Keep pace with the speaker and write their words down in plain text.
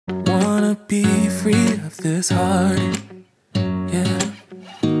be free of this heart, yeah.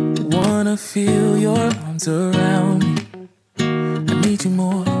 Wanna feel your arms around me. I need you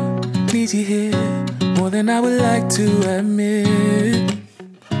more, need you here, more than I would like to admit.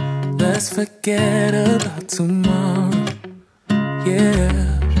 Let's forget about tomorrow,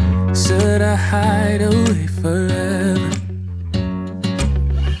 yeah. Should I hide away forever?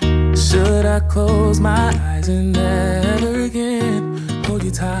 Should I close my eyes and never again hold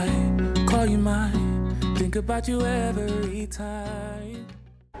you tight, call you mine, think about you every time?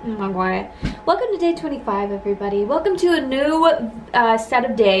 I'm quiet. Welcome to day 25, everybody. Welcome to a new set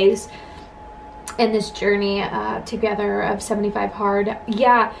of days in this journey together of 75 Hard.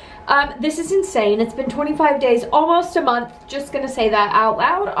 Yeah, this is insane. It's been 25 days, almost a month. Just gonna say that out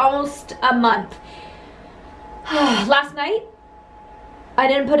loud. Almost a month. Last night, I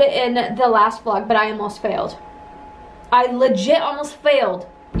didn't put it in the last vlog, but I almost failed. I legit almost failed.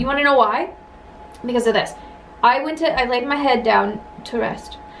 You wanna know why? Because of this. I laid my head down to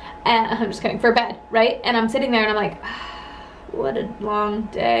rest. And I'm just kidding, for bed, right? And I'm sitting there and I'm like, what a long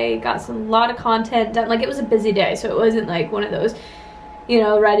day. Got a lot of content done. Like, it was a busy day, so it wasn't like one of those, you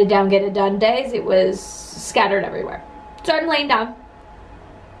know, write it down, get it done days. It was scattered everywhere. So I'm laying down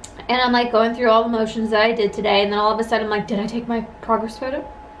and I'm like going through all the motions that I did today, and then all of a sudden I'm like, did I take my progress photo?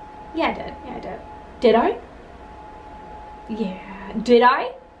 Yeah, I did. Yeah, I did. Did I? Yeah. Did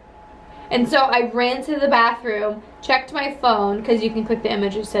I? And so I ran to the bathroom, checked my phone, because you can click the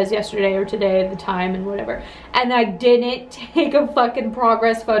image, it says yesterday or today, the time and whatever. And I didn't take a fucking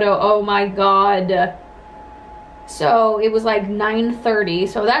progress photo. Oh my god. So it was like 9:30,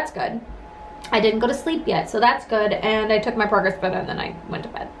 so that's good. I didn't go to sleep yet, so that's good. And I took my progress photo and then I went to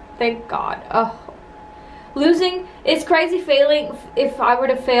bed. Thank God. Oh. Losing, it's crazy failing if I were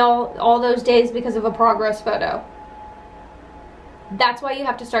to fail all those days because of a progress photo. That's why you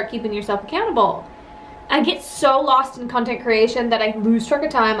have to start keeping yourself accountable. I get so lost in content creation that I lose track of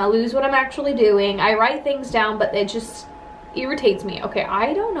time. I lose what I'm actually doing. I write things down, but it just irritates me. Okay,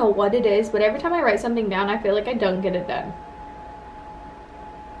 I don't know what it is, but every time I write something down, I feel like I don't get it done.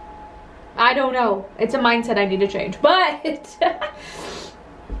 I don't know. It's a mindset I need to change. But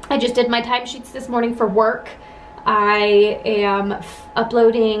I just did my timesheets this morning for work. I am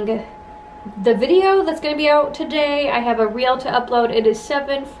uploading the video that's going to be out today. I have a reel to upload. It is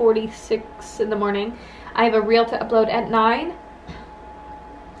 7:46 in the morning. I have a reel to upload at 9.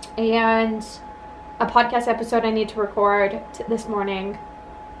 And a podcast episode I need to record this morning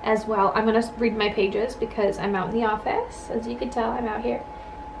as well. I'm going to read my pages because I'm out in the office. As you can tell, I'm out here.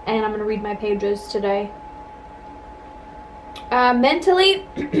 And I'm going to read my pages today. Mentally,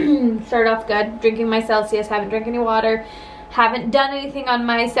 start off good. Drinking my Celsius. Haven't drank any water. Haven't done anything on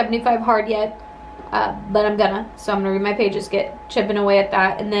my 75 Hard yet, but I'm gonna. So I'm gonna read my pages, get chipping away at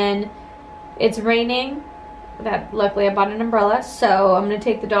that. And then it's raining. That luckily I bought an umbrella, so I'm gonna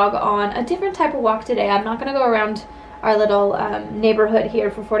take the dog on a different type of walk today. I'm not gonna go around our little neighborhood here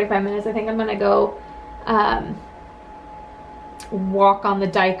for 45 minutes. I think I'm gonna go walk on the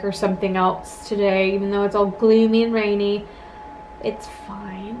dike or something else today, even though it's all gloomy and rainy. It's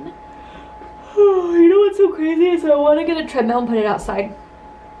fine. You know what's so crazy is I want to get a treadmill and put it outside.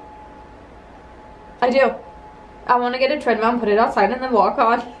 I do. I want to get a treadmill and put it outside and then walk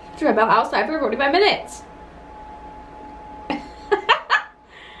on treadmill outside for 45 minutes.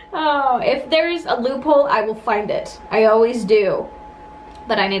 Oh, if there's a loophole, I will find it. I always do.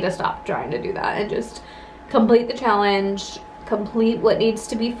 But I need to stop trying to do that and just complete the challenge, complete what needs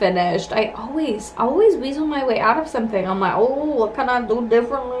to be finished. I always weasel my way out of something. I'm like, oh, what can I do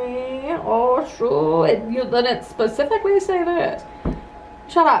differently? Oh, sure. And you didn't specifically say this.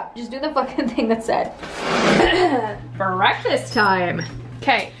 Shut up. Just do the fucking thing that said. Breakfast time.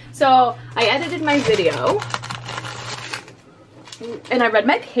 Okay, so I edited my video. And I read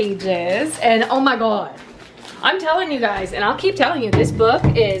my pages. And oh my god. I'm telling you guys, and I'll keep telling you, this book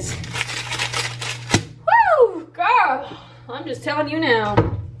is... Woo! God! I'm just telling you now.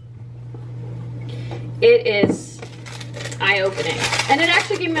 It is eye-opening. And it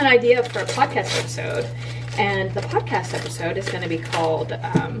actually gave me an idea for a podcast episode. And the podcast episode is going to be called,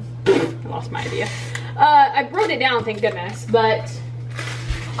 I lost my idea. I wrote it down, thank goodness. But,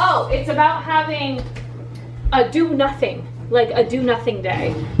 oh, it's about having a do-nothing. Like a do-nothing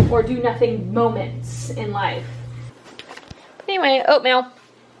day. Or do-nothing moments in life. Anyway, oatmeal.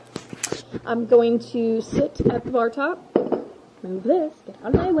 I'm going to sit at the bar top. Move this, get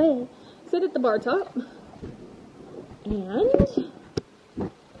out of my way. Sit at the bar top and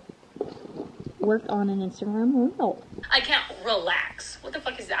work on an Instagram reel. I can't relax. What the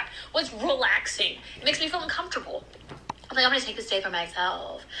fuck is that? What's relaxing? It makes me feel uncomfortable. I'm like, I'm gonna take this day for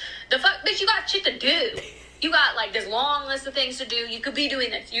myself. The fuck, bitch, you got shit to do. You got like this long list of things to do. You could be doing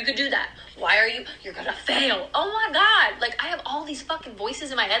this. You could do that. Why are you? You're gonna fail. Oh my God. Like, I have all these fucking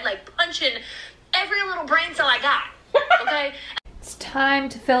voices in my head, like punching every little brain cell I got. Okay? It's time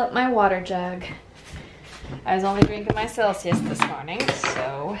to fill up my water jug. I was only drinking my Celsius this morning,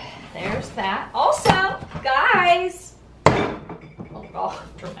 so there's that. Also, guys, oh,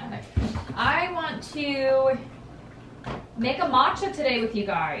 dramatic. I want to make a matcha today with you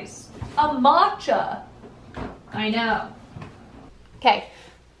guys. A matcha. I know. Okay,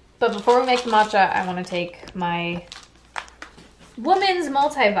 but before we make the matcha, I want to take my woman's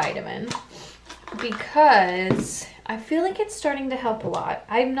multivitamin because I feel like it's starting to help a lot.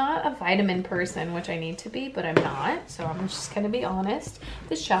 I'm not a vitamin person, which I need to be, but I'm not. So I'm just gonna be honest.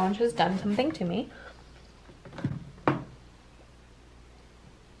 This challenge has done something to me.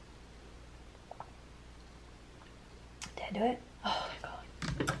 Did I do it? Oh my God.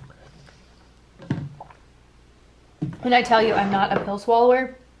 When I tell you I'm not a pill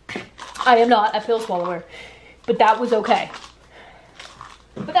swallower, I am not a pill swallower, but that was okay.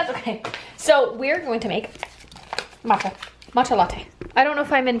 But that's okay. So we're going to make matcha latte. I don't know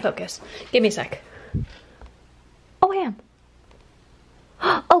if I'm in focus. Give me a sec. Oh, I am.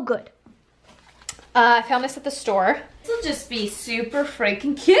 Oh, good. I found this at the store. This will just be super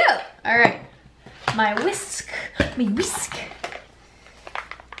freaking cute. All right. My whisk. And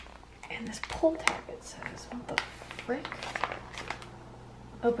this pull tab, it says. What the frick?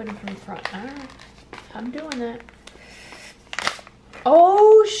 Open from front. All right. I'm doing that.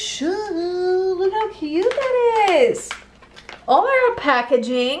 Oh, shoot. Look how cute that is. Oh my God,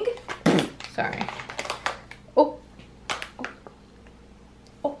 packaging. Sorry. Oh.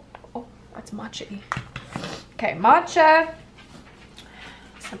 That's matcha-y. Okay, matcha.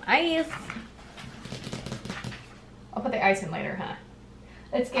 Some ice. I'll put the ice in later, huh?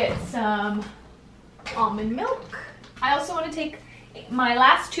 Let's get some almond milk. I also want to take my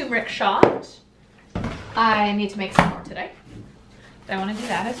last turmeric shot. I need to make some more today. I want to do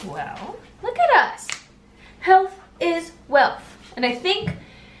that as well. Look at us. Health is wealth. And I think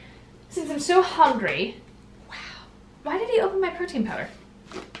since I'm so hungry, wow, why did he open my protein powder?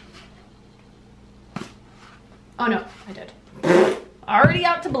 Oh no, I did. Already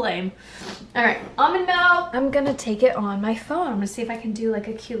out to blame. All right, almond milk. I'm gonna take it on my phone. I'm gonna see if I can do like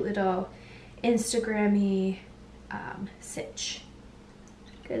a cute little Instagram-y sitch.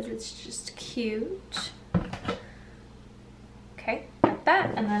 Because it's just cute. Okay, got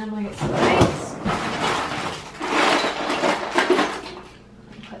that, and then I'm gonna get some ice.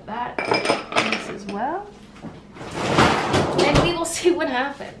 Put that in this as well. And we will see what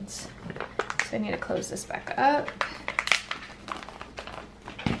happens. So I need to close this back up.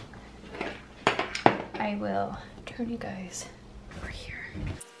 I will turn you guys over here.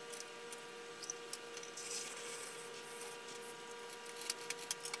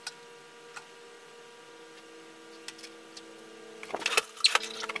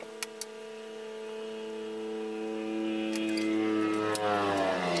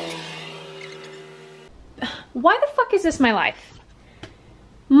 Why the fuck is this my life?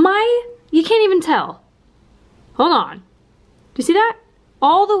 You can't even tell. Hold on. Do you see that?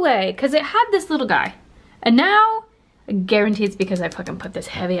 All the way, because it had this little guy. And now, I guarantee it's because I fucking put this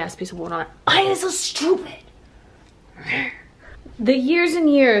heavy ass piece of wood on it. I am so stupid. The years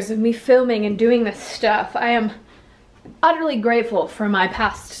and years of me filming and doing this stuff, I am utterly grateful for my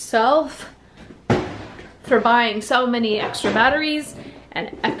past self, for buying so many extra batteries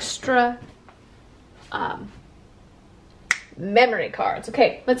and extra memory cards.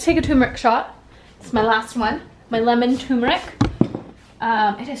 Okay, let's take a turmeric shot. It's my last one. My lemon turmeric.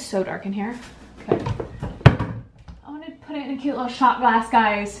 It is so dark in here. Okay. I want to put it in a cute little shot glass,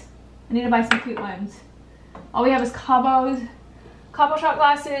 guys. I need to buy some cute ones. All we have is Cabo shot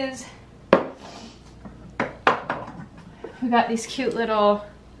glasses. We got these cute little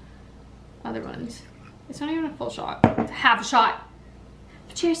other ones. It's not even a full shot. It's a half a shot.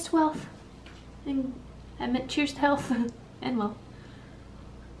 Cheers to wealth. And I meant cheers to health and wealth.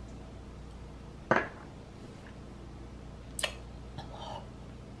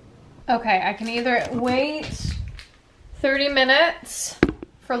 Okay, I can either wait 30 minutes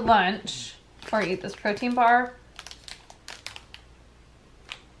for lunch or eat this protein bar.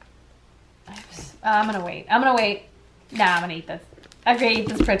 I'm gonna wait. Nah, I'm gonna eat this. I'm gonna eat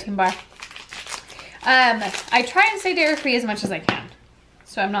this protein bar. I try and stay dairy free as much as I can.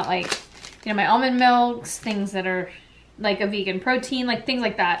 So I'm not like, you know, my almond milks, things that are like a vegan protein, like things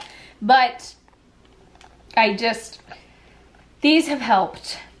like that. But these have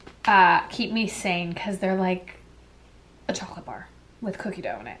helped keep me sane because they're like a chocolate bar with cookie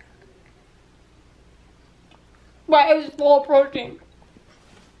dough in it. But it's full of protein.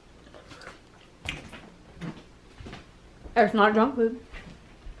 It's not junk food.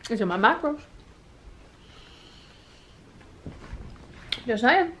 It's in my macros. Just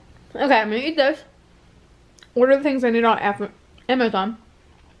saying. Okay, I'm gonna eat this. What are the things I need on Amazon?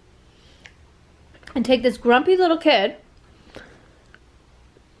 And take this grumpy little kid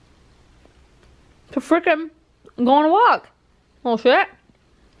to frickin' go on a walk. Oh shit.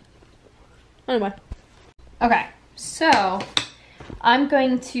 Anyway. Okay, so I'm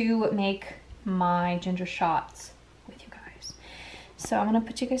going to make my ginger shots with you guys. So I'm gonna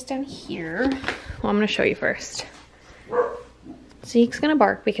put you guys down here. Well, I'm gonna show you first. Zeke's gonna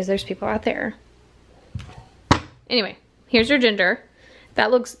bark because there's people out there. Anyway, here's your ginger.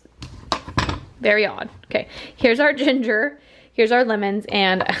 That looks very odd. Okay, here's our ginger. Here's our lemons,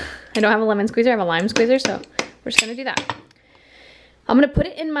 and I don't have a lemon squeezer, I have a lime squeezer, so we're just gonna do that. I'm gonna put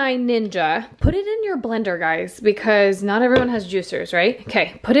it in my Ninja. Put it in your blender, guys, because not everyone has juicers, right?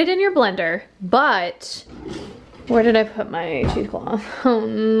 Okay, put it in your blender, but where did I put my cheesecloth? Oh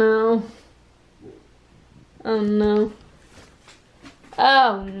no. Oh no.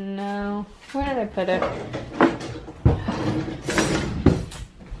 Oh no. Where did I put it?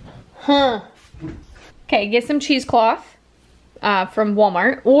 Huh. Okay, get some cheesecloth from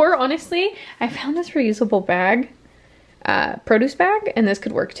Walmart. Or honestly, I found this reusable bag, produce bag, and this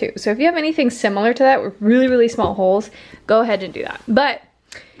could work too. So if you have anything similar to that with really, really small holes, go ahead and do that. But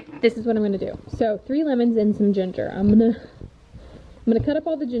this is what I'm gonna do. So 3 lemons and some ginger. I'm gonna cut up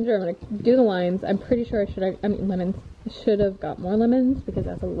all the ginger. I'm gonna do the limes. I'm pretty sure lemons. I should have got more lemons because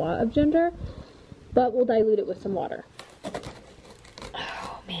that's a lot of ginger, but we'll dilute it with some water.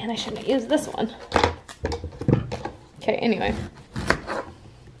 Oh man, I shouldn't have used this one. Okay, anyway.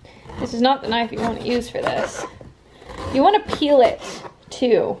 This is not the knife you want to use for this. You want to peel it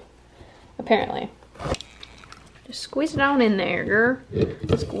too, apparently. Just squeeze it on in there, girl.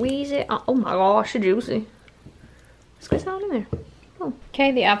 Squeeze it on. Oh my gosh, it's juicy. Squeeze it on in there. Oh.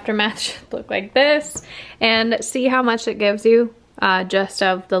 Okay, the aftermath should look like this. And see how much it gives you just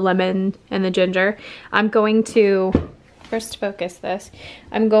of the lemon and the ginger. I'm going to, first focus this,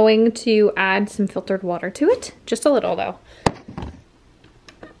 I'm going to add some filtered water to it. Just a little though.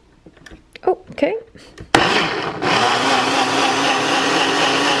 Oh, okay.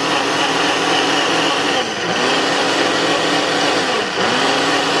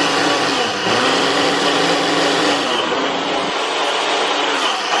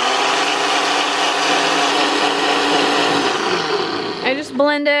 I just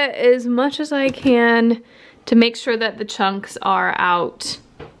blend it as much as I can to make sure that the chunks are out.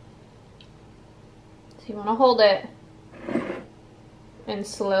 So you want to hold it and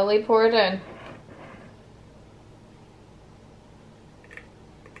slowly pour it in.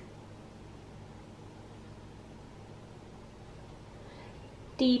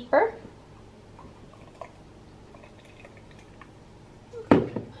 Deeper. And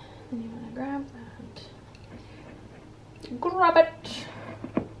you want to grab that. Grab it.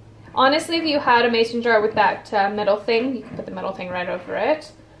 Honestly, if you had a mason jar with that metal thing, you could put the metal thing right over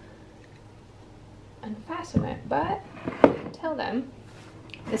it and fasten it, but tell them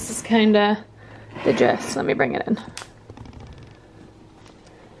this is kind of the gist. Let me bring it in.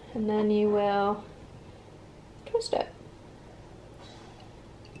 And then you will twist it.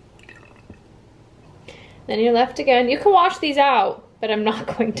 Then you're left again. You can wash these out, but I'm not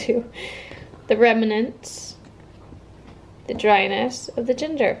going to. The remnants, the dryness of the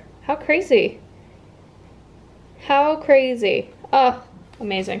ginger. How crazy. How crazy. Oh,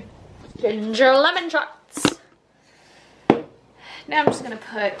 amazing. Ginger lemon shots. Now I'm just gonna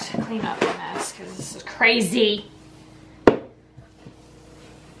clean up the mess because this is crazy.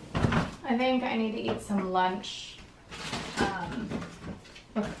 I think I need to eat some lunch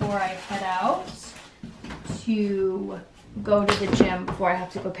before I head out to go to the gym before I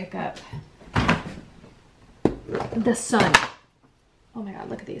have to go pick up the son. Oh my god,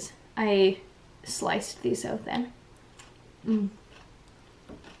 look at these. I sliced these so thin.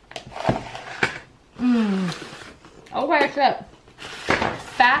 Oh my shit.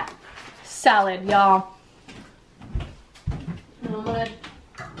 Fat salad, y'all.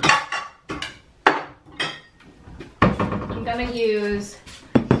 I'm gonna use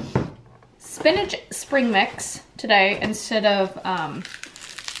spinach spring mix today instead of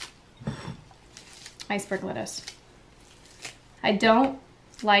iceberg lettuce. I don't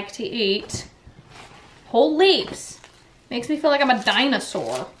like to eat whole leaves. Makes me feel like I'm a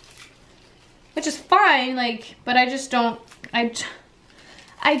dinosaur. Which is fine, like, but I just don't, I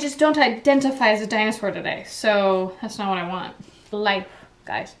I just don't identify as a dinosaur today, so that's not what I want. Life,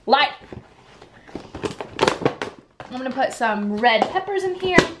 guys, life. I'm gonna put some red peppers in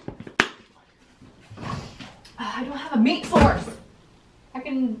here. I don't have a meat source. I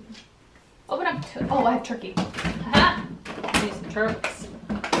can open up, oh, I have turkey. I need some turks.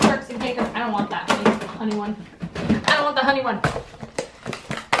 Turks and bacon. I don't want that. I need the honey one. I don't want the honey one.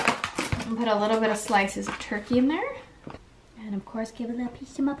 I'm gonna put a little bit of slices of turkey in there. And of course, give a little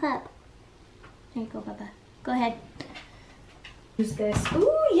piece to my pup. There you go, Bubba. Go ahead. Use this.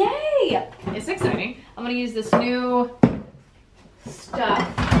 Ooh, yay! It's exciting. I'm gonna use this new stuff.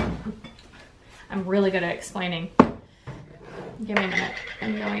 I'm really good at explaining. Give me a minute.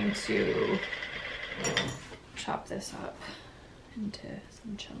 I'm going to chop this up into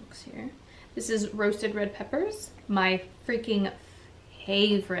some chunks here. This is roasted red peppers, my freaking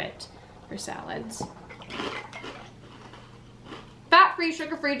favorite for salads. Fat-free,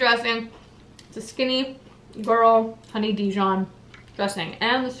 sugar-free dressing. It's a skinny girl honey Dijon dressing.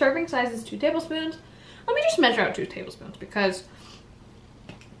 And the serving size is 2 tablespoons. Let me just measure out 2 tablespoons because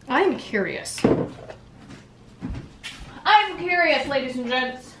I am curious. I'm curious, ladies and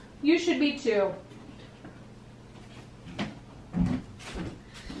gents. You should be too.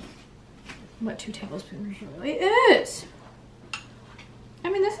 What 2 tablespoons really is. I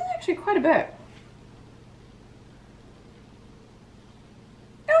mean, this is actually quite a bit.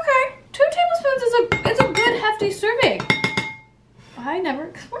 Okay, 2 tablespoons is a good hefty serving. I never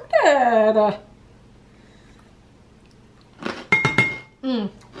expected.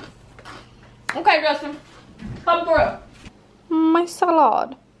 Okay, Justin, come through. My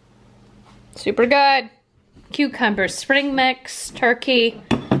salad. Super good. Cucumber, spring mix, turkey,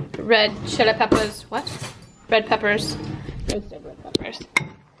 red chili peppers. What? Red peppers. Roasted red peppers.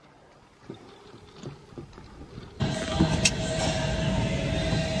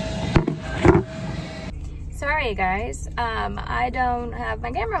 Sorry guys, I don't have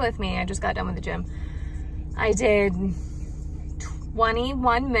my camera with me. I just got done with the gym. I did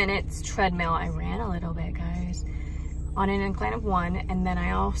 21 minutes treadmill. I ran a little bit, guys, on an incline of 1, and then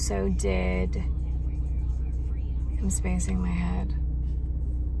I also did, I'm spacing my head,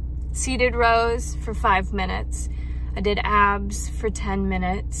 seated rows for 5 minutes. I did abs for 10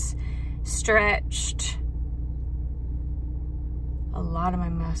 minutes, stretched a lot of my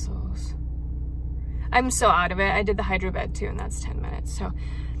muscles. I'm so out of it. I did the hydro bed too, and that's 10 minutes. So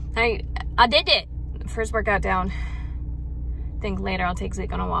I did it. First workout down. I think later I'll take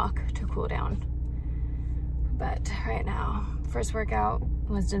Zeke on a walk to cool down. But right now, first workout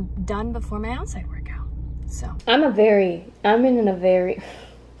was done before my outside workout. So I am in a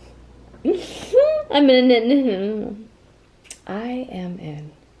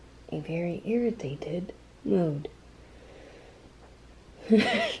very irritated mood.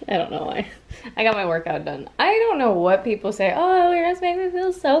 I don't know why. I got my workout done. I don't know what people say. Oh, your rest made me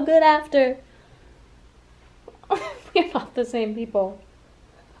feel so good after. We're not the same people.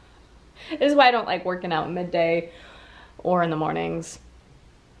 This is why I don't like working out midday or in the mornings.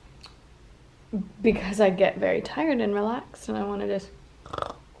 Because I get very tired and relaxed and I want to just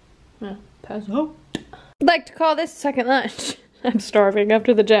pass out. I'd like to call this second lunch. I'm starving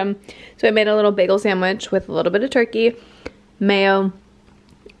after the gym. So I made a little bagel sandwich with a little bit of turkey, mayo,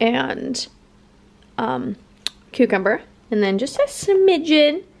 and cucumber, and then just a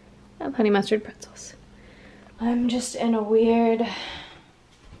smidgen of honey mustard pretzels. I'm just in a weird,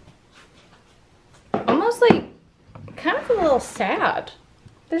 almost like, kind of feel a little sad.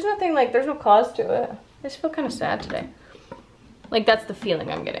 There's nothing like, there's no cause to it. I just feel kind of sad today. Like, that's the feeling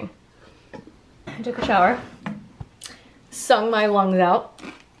I'm getting. I took a shower, sung my lungs out.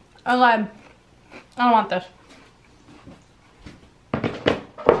 I lied. I don't want this.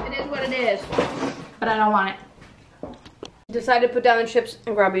 It is what it is, but I don't want it. Decided to put down the chips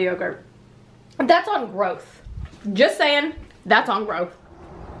and grab a yogurt. That's on growth. Just saying, that's on growth.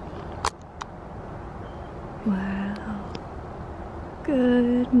 Wow.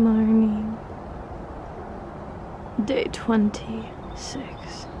 Good morning. Day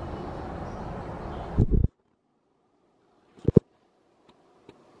 26.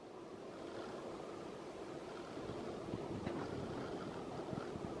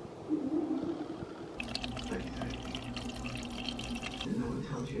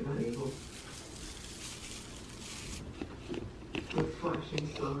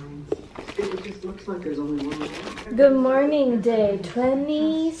 It just looks like there's only one. Good morning, day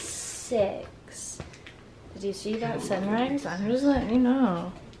 26. Did you see that sunrise? I'm just letting you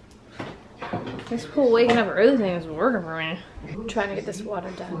know. This whole waking up early thing is working for me. I'm trying to get this water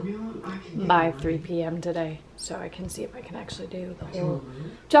done by 3 p.m. today, so I can see if I can actually do the whole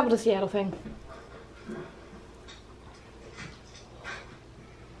travel to Seattle thing.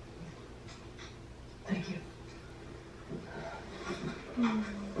 Thank you.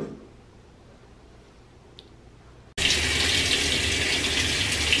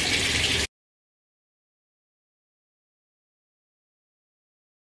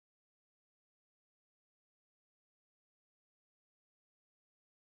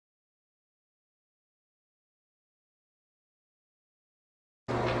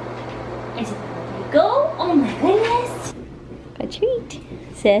 Is it ready to go? Oh my goodness! A treat.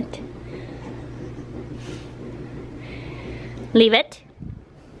 Sit. Leave it.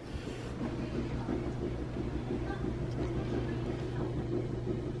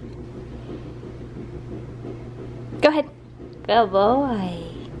 Go ahead. Good boy.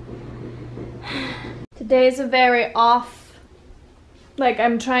 Today is a very off, like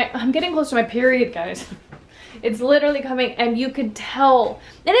I'm getting close to my period, guys. It's literally coming and you could tell.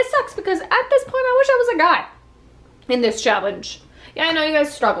 And it sucks because at this point I wish I was a guy in this challenge. Yeah, I know you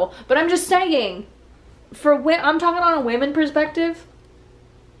guys struggle, but I'm just saying, I'm talking on a women perspective.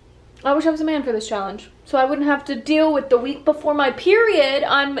 I wish I was a man for this challenge. So I wouldn't have to deal with the week before my period,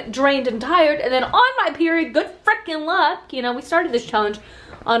 I'm drained and tired, and then on my period, good freaking luck. You know, we started this challenge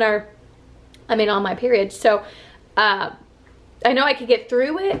on my period. So I know I could get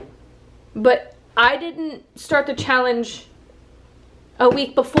through it, but I didn't start the challenge a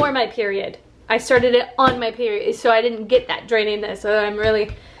week before my period. I started it on my period, so I didn't get that draininess. So I'm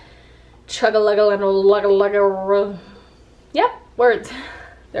really chug-a-lugga-lugga-lugga. Yep, words.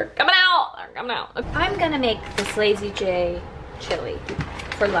 They're coming out. They're coming out. I'm gonna make this Lazy J chili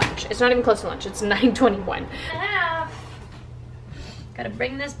for lunch. It's not even close to lunch. It's 9:21. Gotta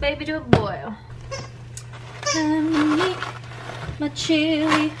bring this baby to a boil. Make my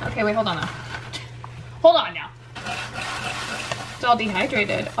chili. Okay, wait, hold on now. Hold on now. It's all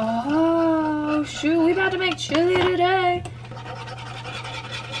dehydrated. Oh, shoot. We about to make chili today.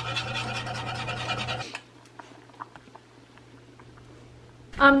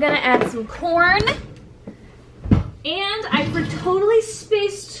 I'm gonna add some corn. And I totally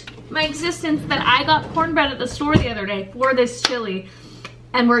spaced my existence that I got cornbread at the store the other day for this chili.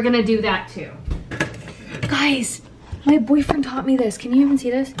 And we're gonna do that too. Guys, my boyfriend taught me this. Can you even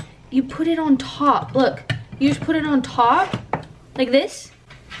see this? You put it on top. Look, you just put it on top like this.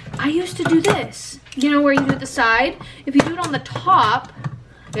 I used to do this. You know where you do it the side? If you do it on the top,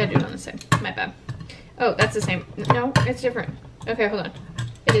 I gotta do it on the side. My bad. Oh, that's the same. No, it's different. Okay, hold on.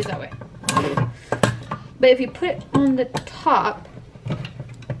 It is that way. But if you put it on the top,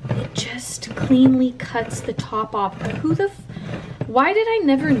 it just cleanly cuts the top off. Why did I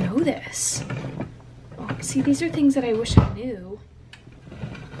never know this? Oh, see, these are things that I wish I knew.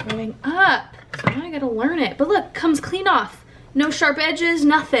 Growing up. So now I gotta learn it. But look, comes clean off. No sharp edges,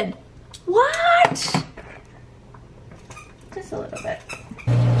 nothing. What? Just a little bit.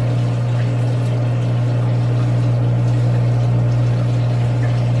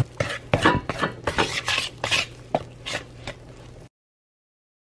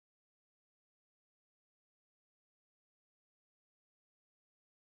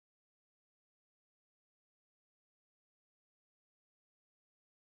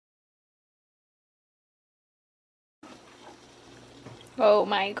 Oh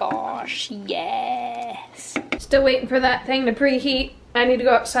my gosh, yes. Still waiting for that thing to preheat. I need to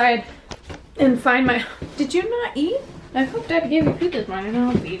go outside and find my... Did you not eat? I hope Dad gave you food this morning.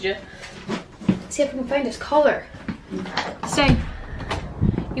 I'll feed you. See if I can find his collar. Say,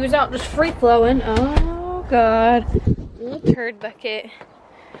 he was out just free flowing. Oh God. Little turd bucket.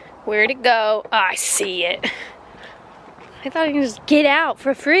 Where'd it go? Oh, I see it. I thought you could just get out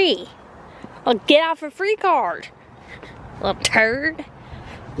for free. A get out for free card. Little turd.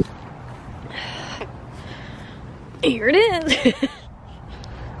 Here it is.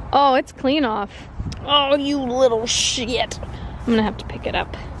 Oh, it's clean off. Oh, you little shit. I'm gonna have to pick it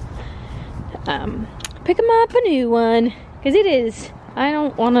up. Pick him up a new one. Because it is. I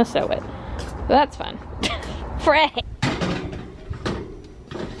don't want to sew it. But that's fun. Fray.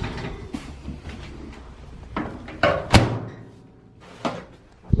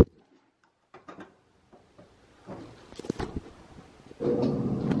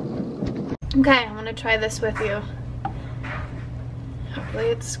 Okay, I'm gonna try this with you. Hopefully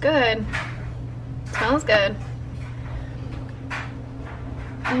it's good. Smells good.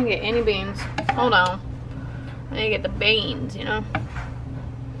 I didn't get any beans. Hold on. I need to get the beans, you know?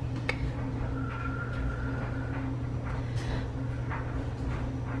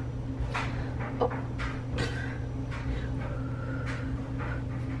 Oh.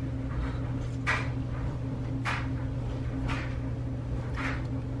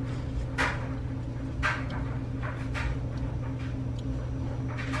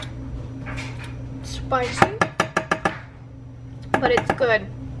 spicy, but it's good.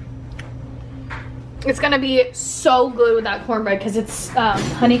 It's gonna be so good with that cornbread because it's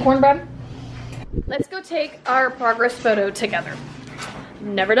honey cornbread. Let's go take our progress photo together.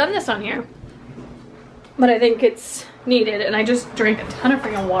 Never done this on here, but I think it's needed, and I just drank a ton of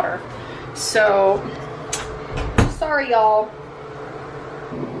freaking water. So, sorry y'all.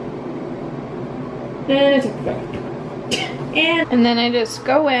 And then I just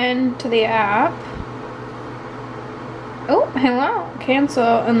go into the app. Oh, hello,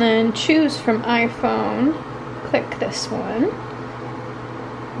 cancel, and then choose from iPhone. Click this one.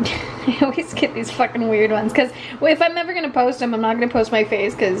 I always get these fucking weird ones, because if I'm ever gonna post them, I'm not gonna post my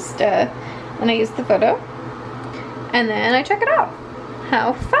face, because then I use the photo. And then I check it out.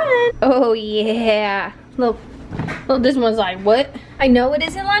 How fun! Oh yeah. Little this one's like, what? I know it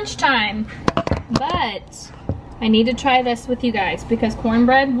isn't lunchtime, but I need to try this with you guys, because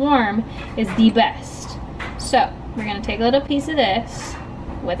cornbread warm is the best. So, we're gonna take a little piece of this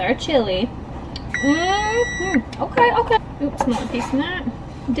with our chili. Okay, okay. Oops, another piece of that.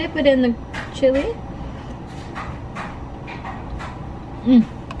 Dip it in the chili.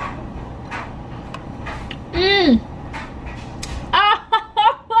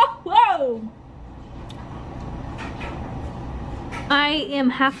 Whoa! I am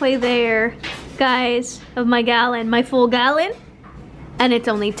halfway there, guys, of my gallon, my full gallon, and it's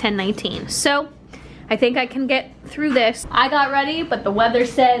only 10:19. So, I think I can get through this. I got ready, but the weather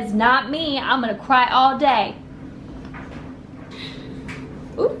says not me. I'm gonna cry all day.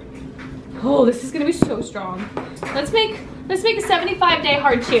 Ooh. Oh, this is gonna be so strong. Let's make a 75-day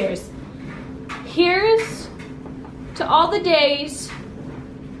hard cheers. Here's to all the days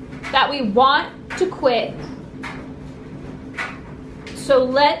that we want to quit. So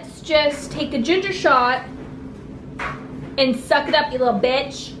let's just take a ginger shot and suck it up, you little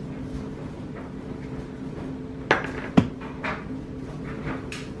bitch.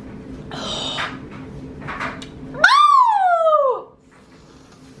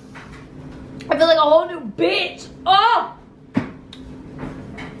 I feel like a whole new bitch. Oh!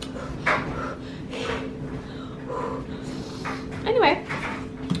 Anyway,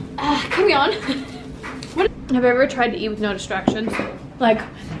 carry on. Have you ever tried to eat with no distractions? Like,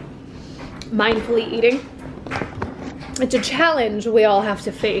 mindfully eating? It's a challenge we all have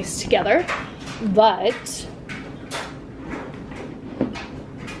to face together, but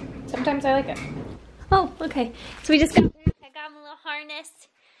sometimes I like it. Oh, okay. So we just got back. I got my little harness.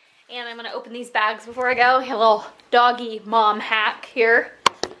 And I'm gonna open these bags before I go. A little doggy mom hack here.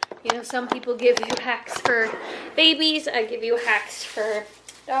 You know, some people give you hacks for babies. I give you hacks for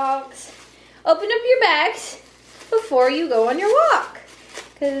dogs. Open up your bags before you go on your walk,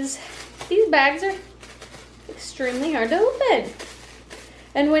 because these bags are extremely hard to open.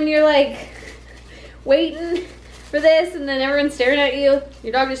 And when you're like waiting for this and then everyone's staring at you,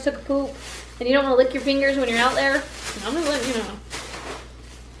 your dog just took a poop, and you don't want to lick your fingers when you're out there, I'm just letting you know.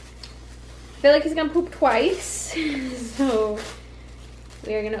 I feel like he's gonna poop twice, so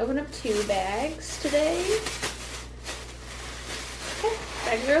we are gonna open up 2 bags today. Okay,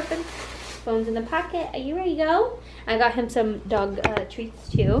 bags are open. Phone's in the pocket. Are you ready to go? I got him some dog treats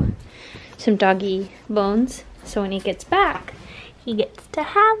too. Some doggy bones. So when he gets back, he gets to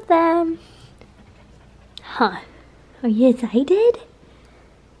have them. Huh. Are you excited?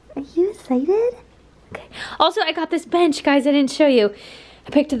 Are you excited? Okay. Also, I got this bench, guys. I didn't show you. I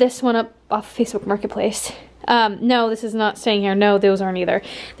picked this one up off Facebook Marketplace. No, this is not staying here. No, those aren't either.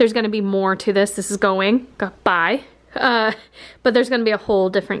 There's gonna be more to this. This is going. Got by. But there's gonna be a whole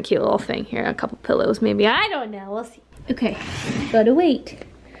different cute little thing here. A couple pillows, maybe. I don't know. We'll see. Okay. Gotta wait.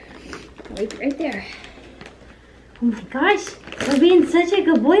 Wait right there. Oh my gosh. We're being such a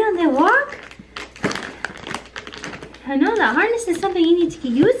good boy on the walk. I know the harness is something you need to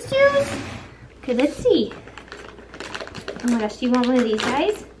get used to. Okay, let's see. Oh my gosh, do you want one of these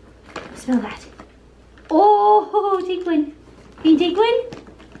guys? Smell that. Oh, take one. Can you take one?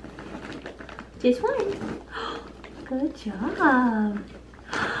 Just one. Good job.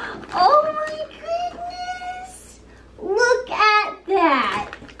 Oh my goodness. Look at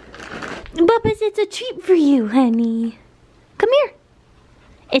that. Bubba's, it's a treat for you, honey. Come here.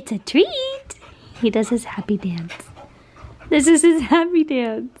 It's a treat. He does his happy dance. This is his happy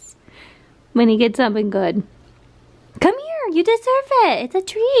dance. When he gets something good. Come here, you deserve it. It's a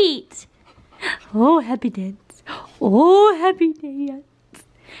treat. Oh, happy dance. Oh, happy dance.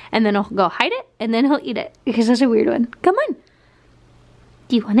 And then I'll go hide it, and then he'll eat it. Because that's a weird one. Come on.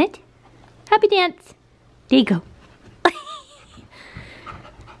 Do you want it? Happy dance. There you go.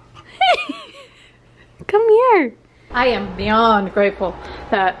 Come here. I am beyond grateful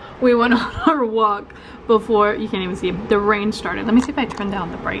that we went on our walk before, you can't even see, the rain started. Let me see if I turn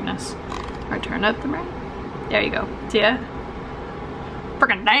down the brightness or turn up the brightness. There you go. See it?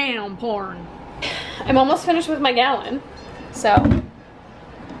 Freaking downpouring. I'm almost finished with my gallon, so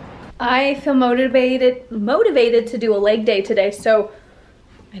I feel motivated to do a leg day today. So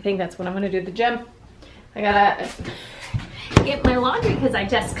I think that's what I'm gonna do at the gym. I gotta get my laundry because I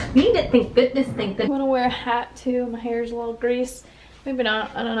just cleaned it. Thank goodness. Thank goodness. I'm gonna wear a hat too. My hair's a little greased. Maybe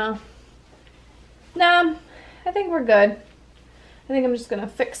not. I don't know. No, I think we're good. I think I'm just gonna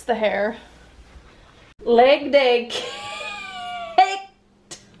fix the hair. Leg day kicked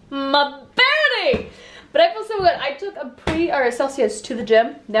my booty, but I feel so good. I took a Celsius to the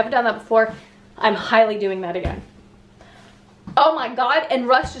gym. Never done that before. I'm highly doing that again. Oh my god! And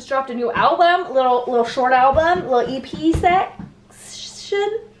Russ just dropped a new album, little short album, little EP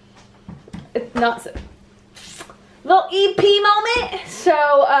section. It's not so. Little EP moment.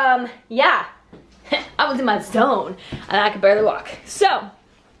 So yeah. I was in my zone and I could barely walk. So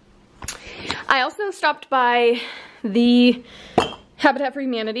I also stopped by the Habitat for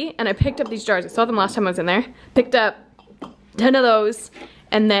Humanity and I picked up these jars. I saw them last time I was in there. Picked up 10 of those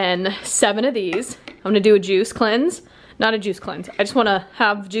and then 7 of these. I'm gonna do a juice cleanse. Not a juice cleanse. I just wanna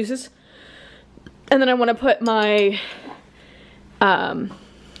have juices. And then I wanna put my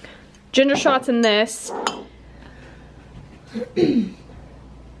ginger shots in this.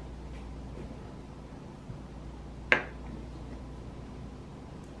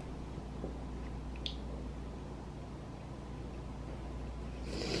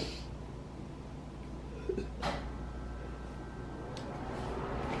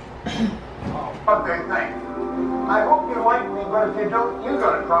 Okay, thanks. I hope you like me, but if you don't, you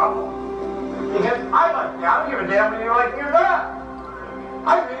got a problem. Because I like you. I don't give a damn if you like me or not.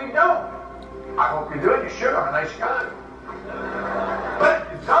 I really don't. I hope you do it. You should. I'm a nice guy. But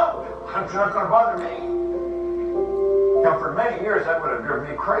if you don't, it's not going to bother me. Now, for many years, that would have driven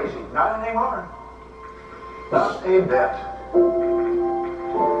me crazy. Not anymore. Not a bit.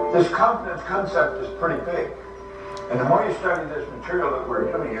 This confidence concept is pretty big. And the more you study this material that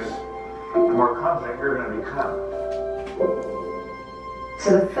we're doing is, the more confident you're going to become. So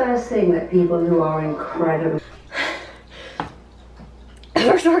the first thing that people who are incredible...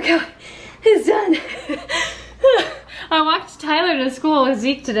 First workout is done. I walked Tyler to school with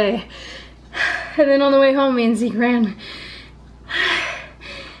Zeke today. And then on the way home, me and Zeke ran.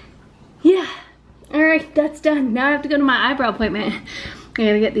 Yeah. Alright, that's done. Now I have to go to my eyebrow appointment. I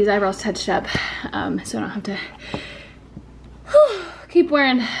gotta get these eyebrows touched up so I don't have to keep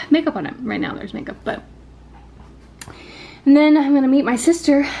wearing makeup on it. Right now there's makeup, but. And then I'm gonna meet my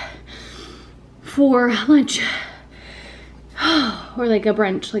sister for lunch. Or like a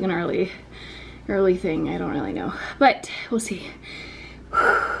brunch, like an early thing. I don't really know, but we'll see.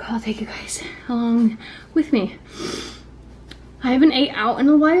 I'll take you guys along with me. I haven't ate out in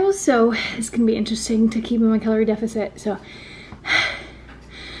a while, so it's gonna be interesting to keep in my calorie deficit. So,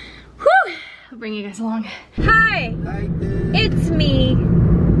 whew, I'll bring you guys along. Hi, it's me.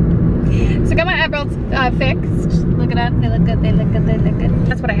 So I got my eyebrows fixed. Look it up. They look good. They look good. They look good.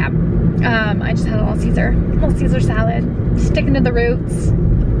 That's what I have. I just had a little Caesar salad, sticking to the roots.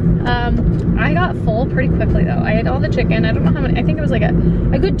 I got full pretty quickly though. I ate all the chicken. I don't know how many. I think it was like a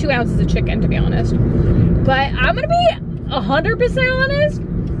good 2 ounces of chicken, to be honest. But I'm gonna be 100% honest.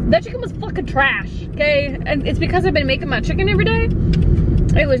 That chicken was fucking trash. Okay, and it's because I've been making my chicken every day.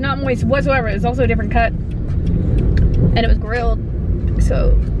 It was not moist whatsoever. It was also a different cut, and it was grilled.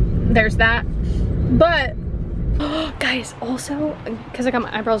 So there's that. But guys, also because I got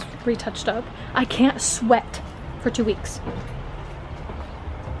my eyebrows retouched up, I can't sweat for 2 weeks.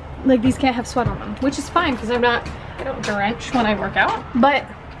 Like, these can't have sweat on them, which is fine because I don't drench when I work out. But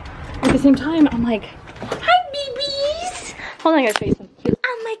at the same time, I'm like, hi babies. Hold on, I gotta show you something cute.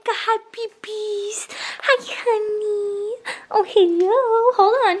 Oh my god, hi babies. Hi honey. Oh hello,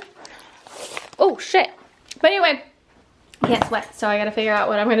 hold on. Oh shit. But anyway, I can't sweat, so I gotta figure out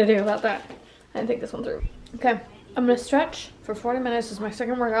what I'm gonna do about that and think this one through. Okay, I'm gonna stretch for 40 minutes. This is my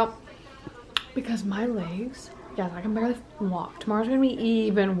second workout because my legs, yeah, I can barely walk. Tomorrow's gonna be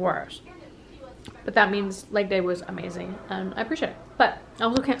even worse. But that means leg day was amazing and I appreciate it. But I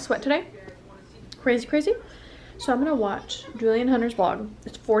also can't sweat today. Crazy, crazy. So I'm gonna watch Julian Hunter's vlog.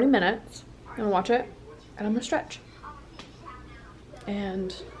 It's 40 minutes. I'm gonna watch it and I'm gonna stretch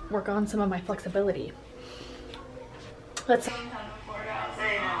and work on some of my flexibility. Let's. It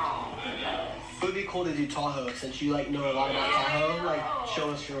would be cool to do Tahoe since you like know a lot about Tahoe. Like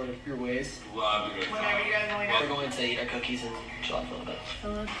show us your ways. Whenever you guys want. We're going to eat our cookies and chill out for a little bit. I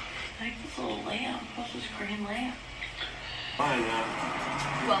like this little lamp. What's this green lamp? Fine, man.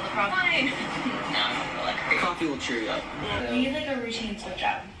 Well, the problem. Fine. No, like Coffee will cheer you up. we need like a routine switch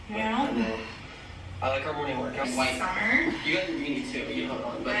up. You know? I like our morning workout. White. Summer. You got your beanie too. You hold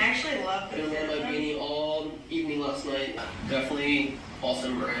on. But I actually love I've been wearing my beanie all evening last night. Definitely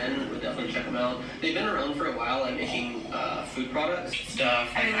Paulson brand. Would definitely check them out. They've been around for a while, like making food products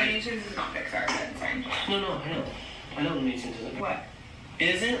stuff. I mean, Looney Tunes is not Pixar, but it's fine. No, I know Looney Tunes isn't. What?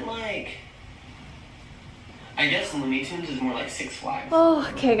 Isn't like. I guess Looney Tunes is more like Six Flags. Oh,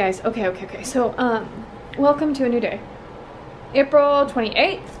 okay, guys. Okay. So, welcome to a new day. April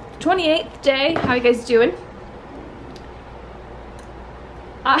 28th day. How you guys doing?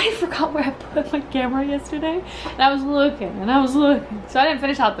 I forgot where I put my camera yesterday, and I was looking, so I didn't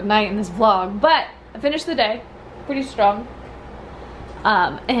finish out the night in this vlog, but I finished the day pretty strong.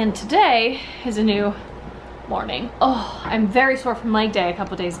 And today is a new morning. Oh, I'm very sore from leg day a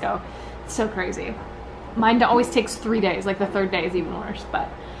couple days ago. It's so crazy. Mine always takes 3 days, like the third day is even worse, but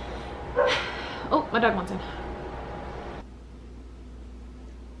oh, my dog wants in.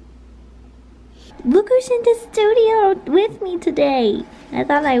 Look who's in the studio with me today. I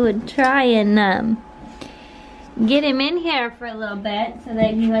thought I would try and get him in here for a little bit so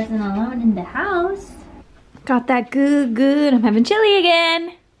that he wasn't alone in the house. Got that good. I'm having chili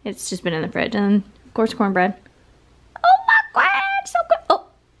again. It's just been in the fridge, and of course cornbread. Oh my god, so good. Oh.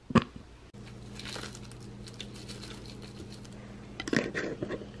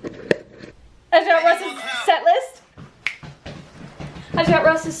 I just got Russ's set list.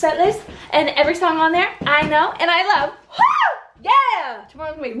 set list, and every song on there I know and I love. Woo! Yeah!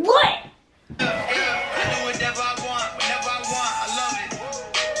 Tomorrow's gonna be what? I do whatever I want, whenever I want, I love it.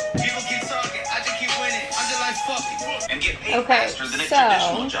 People keep talking, I just keep winning. I'm just like fuck it. And get paid faster than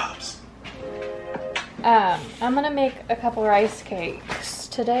traditional jobs. I'm gonna make a couple rice cakes.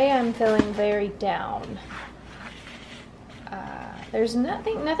 Today I'm feeling very down. There's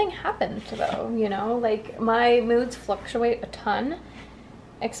nothing happened though, you know, like my moods fluctuate a ton,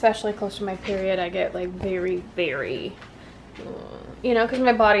 especially close to my period. I get like very, you know, because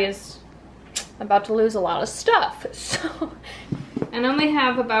my body is about to lose a lot of stuff. So, and I only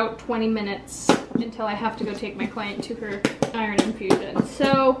have about 20 minutes until I have to go take my client to her iron infusion.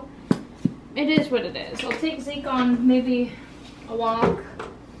 So it is what it is. I'll take Zeke on maybe a walk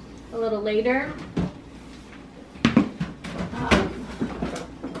a little later.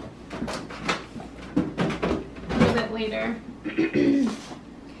 Later.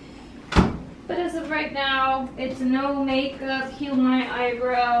 But as of right now, it's no makeup, heal my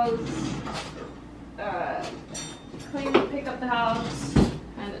eyebrows, clean, pick up the house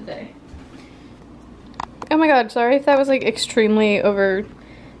kind of day. Oh my god, sorry if that was like extremely over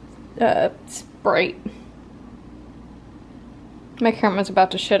bright. My camera's about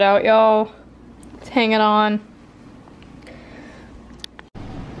to shit out, y'all. It's hanging on.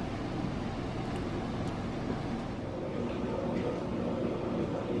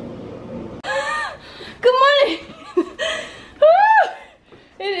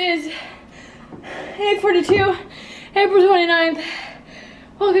 It is 8:42, April 29th.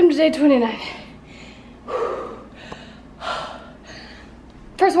 Welcome to day 29.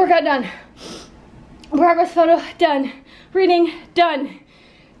 First workout done. Progress photo done. Reading done.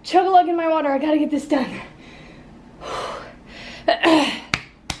 Chug a lug in my water. I gotta get this done.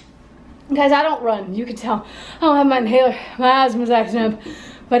 Guys, I don't run. You can tell. I don't have my inhaler. My asthma's acting up.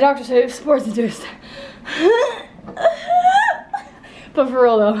 My doctor said it was sports induced. But for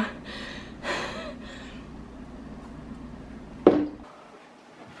real though.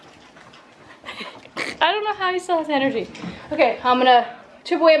 I don't know how he still has energy. Okay, I'm gonna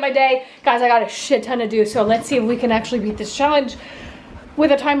chip away at my day. Guys, I got a shit ton to do, so let's see if we can actually beat this challenge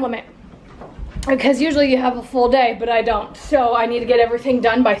with a time limit. Because usually you have a full day, but I don't. So I need to get everything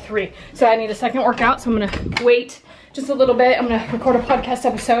done by 3. So I need a second workout, so I'm gonna wait just a little bit. I'm gonna record a podcast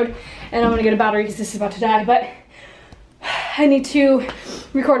episode, and I'm gonna get a battery because this is about to die, but I need to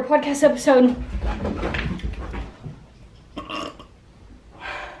record a podcast episode.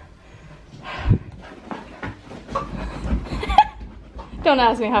 Don't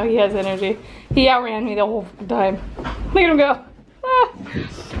ask me how he has energy. He outran me the whole time. Look at him go. Ah.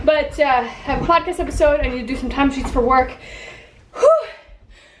 But I have a podcast episode. I need to do some timesheets for work. Whew.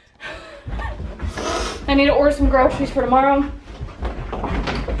 I need to order some groceries for tomorrow.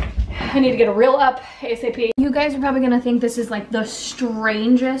 I need to get a reel up ASAP. You guys are probably gonna think this is like the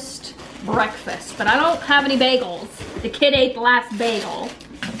strangest breakfast, but I don't have any bagels. The kid ate the last bagel.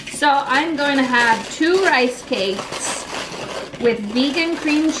 So I'm going to have 2 rice cakes with vegan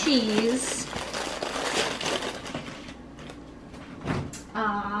cream cheese.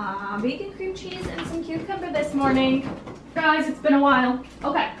 Vegan cream cheese and some cucumber this morning. Guys, it's been a while.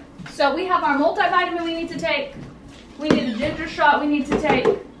 Okay, so we have our multivitamin we need to take. We need a ginger shot we need to take.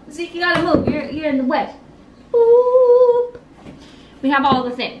 Zeke, you gotta move. You're in the way. Boop. We have all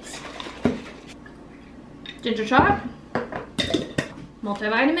the things. Ginger shot.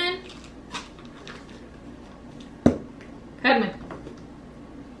 Multivitamin. Ketamine.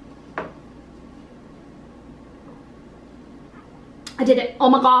 I did it. Oh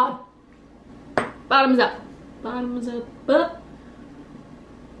my god. Bottoms up. Bottoms up. Ugh.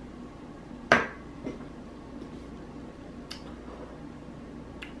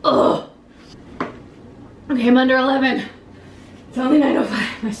 Okay, I'm under 11. It's only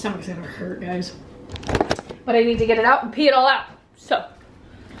 9:05. My stomach's gonna hurt, guys. But I need to get it out and pee it all out. So,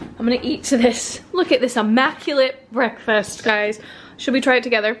 I'm gonna eat this. Look at this immaculate breakfast, guys. Should we try it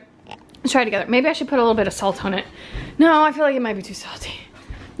together? Let's try it together. Maybe I should put a little bit of salt on it. No, I feel like it might be too salty.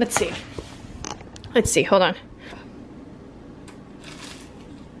 Let's see. Let's see, hold on.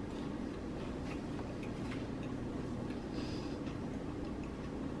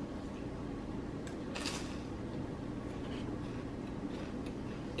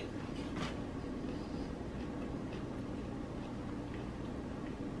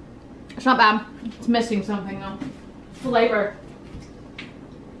 It's not bad. It's missing something though. Flavor.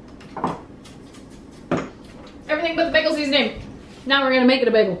 Everything but the bagel seasoning. Now we're gonna make it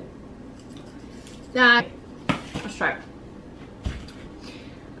a bagel. Let's try it.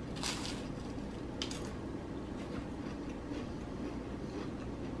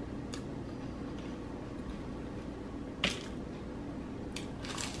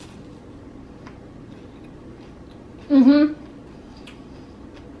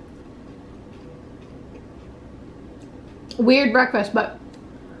 Weird breakfast, but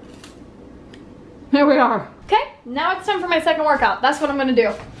here we are. Okay, now it's time for my second workout. That's what I'm gonna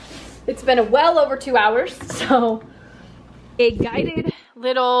do. It's been well over 2 hours, so a guided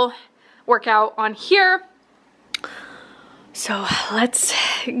little workout on here. So let's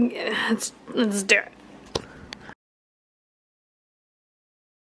do it.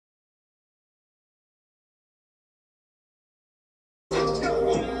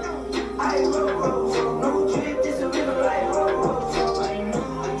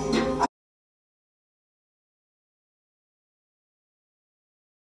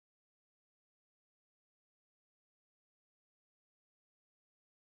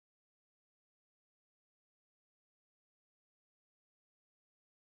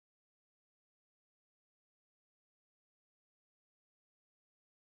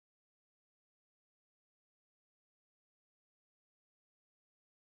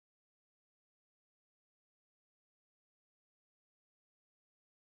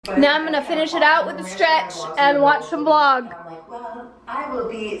 Now I'm gonna finish it out with a stretch and watch some vlog. I'm like, well, I will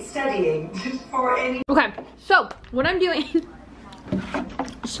be studying for any. Okay, so what I'm doing,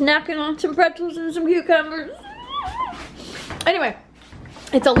 snacking on some pretzels and some cucumbers. Anyway,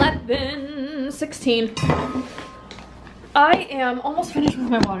 it's 11:16. I am almost finished with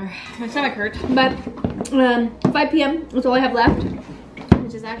my water. My stomach hurts, but 5 p.m. is all I have left,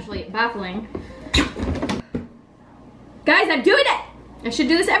 which is actually baffling. Guys, I'm doing it! I should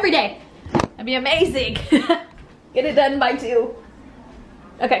do this every day. That'd be amazing. Get it done by 2.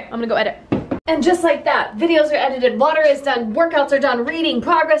 Okay, I'm gonna go edit. And just like that, videos are edited, water is done, workouts are done, reading,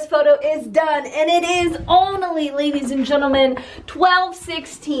 progress photo is done, and it is only, ladies and gentlemen,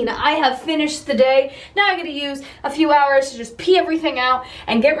 12:16. I have finished the day. Now I get to use a few hours to just pee everything out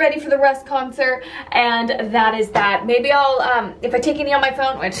and get ready for the Rust concert, and that is that. Maybe I'll, if I take any on my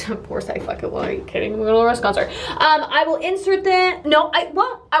phone, which of course I fucking will, are you kidding? We're going to the Rust concert. I will insert the, no, I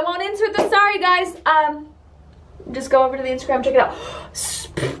won't insert the, sorry guys. Just go over to the Instagram, check it out.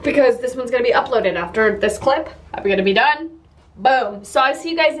 Because this one's gonna be uploaded after this clip. I'm gonna be done. Boom. So I'll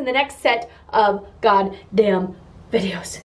see you guys in the next set of goddamn videos.